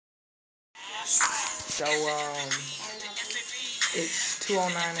So, it's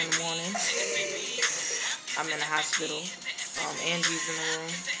 2:09 in the morning. I'm in the hospital. Angie's in the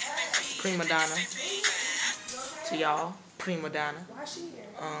room. Prima donna. To y'all. Prima donna. Why she here?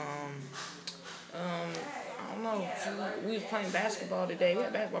 I don't know. We was playing basketball today. We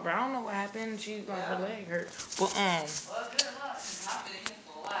had basketball, but I don't know what happened. She, like, her leg hurt. But,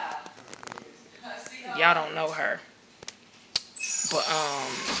 y'all don't know her. But,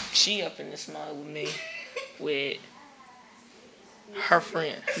 she up in this mug with me with her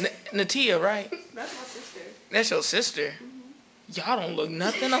friend. Natia, right? That's my sister. That's your sister? Mm-hmm. Y'all don't look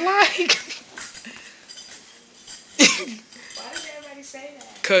nothing alike. Why does everybody say that?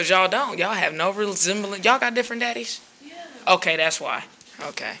 Because y'all don't. Y'all have no real resemblance. Y'all got different daddies? Yeah. Okay, that's why.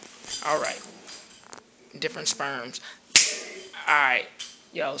 Okay. All right. Different sperms. All right.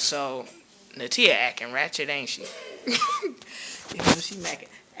 Yo, so Natia acting ratchet, ain't she? She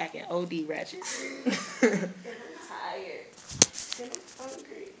acting OD ratchet. I'm tired. I'm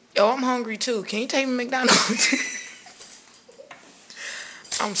hungry. Yo, I'm hungry too. Can you take me to McDonald's?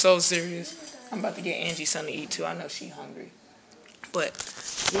 I'm so serious. I'm about to get Angie something to eat too. I know she's hungry. But,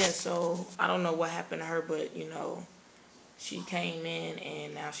 yeah, so I don't know what happened to her, but, you know, she came in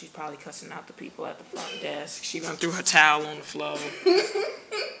and now she's probably cussing out the people at the front desk. She done threw her towel on the floor.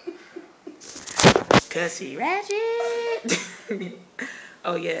 Cussy ratchet.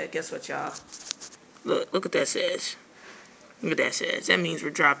 Oh, yeah, guess what, y'all? Look what that says. Look what that says. That means we're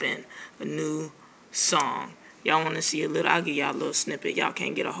dropping a new song. Y'all want to see a little? I'll give y'all a little snippet. Y'all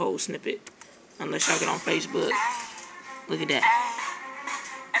can't get a whole snippet unless y'all get on Facebook. Look at that.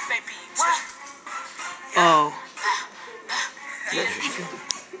 Oh. Look.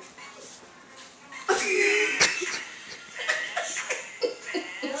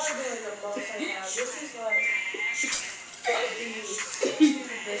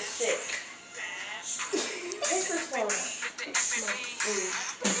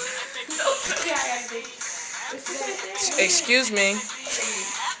 Excuse me.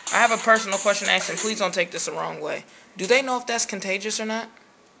 I have a personal question to ask, and please don't take this the wrong way. Do they know if that's contagious or not?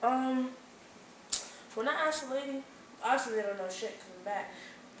 When I asked the lady, obviously they don't know shit coming back,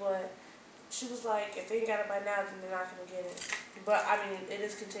 but she was like, if they ain't got it by now, then they're not gonna get it. But I mean, it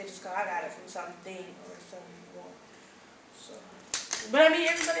is contagious because I got it from something or someone. So, but I mean,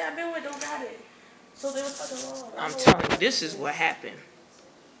 everybody I've been with don't got it, so they was fucking wrong. I'm telling you, this is what happened.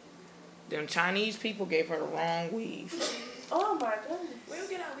 Them Chinese people gave her the wrong weave. Oh my goodness. We'll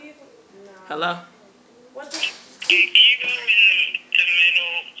get our weave. No. Hello? What the? Can you go in the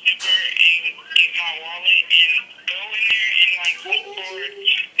middle zipper and get my wallet and go in there and like look for it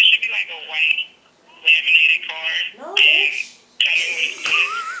should be like a white laminated card. No, bitch. Tell me what it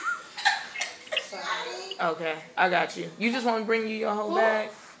is. Okay, I got you. You just want me to bring you your whole bag?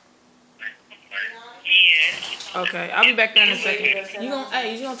 Yeah. Okay, I'll be back there in a second. You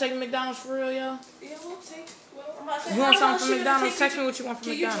gonna take me to McDonald's for real, yo? Yeah, we'll take. You want something from McDonald's? Text me what you want from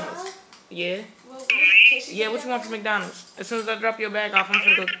McDonald's. Yeah. Yeah, what you want from McDonald's? As soon as I drop your bag off, I'm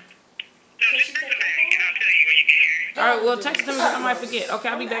gonna go. I'll tell you when you get here. Alright, well, text it to me because I might forget. Okay,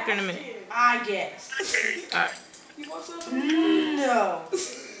 I'll be back there in a minute. I guess. Alright. You want something? No.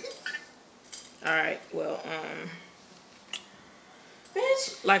 Alright, well,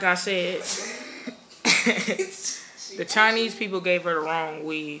 Bitch. like I said, the Chinese people gave her the wrong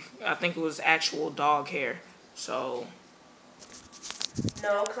weave. I think it was actual dog hair. So.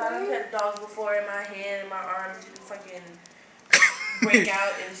 No, because I done had dogs before in my hand and my arms fucking break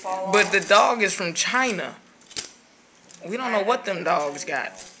out and fall off. But the dog is from China. We don't know what them dogs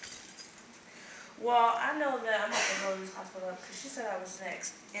got. Well, I know that I'm about to go to this hospital because she said I was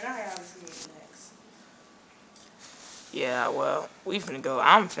next. And I obviously was next. Yeah, well, we finna go.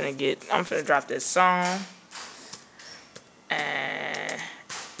 I'm finna drop this song.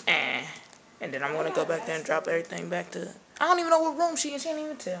 And then I'm gonna go back there and drop everything back to. I don't even know what room she in. She didn't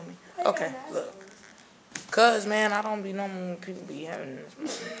even tell me. Okay, look. Cause man, I don't be knowing when people be having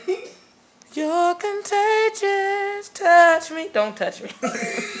this. You're contagious. Touch me. Don't touch me.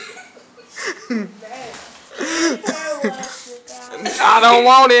 I don't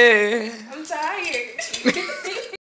want it.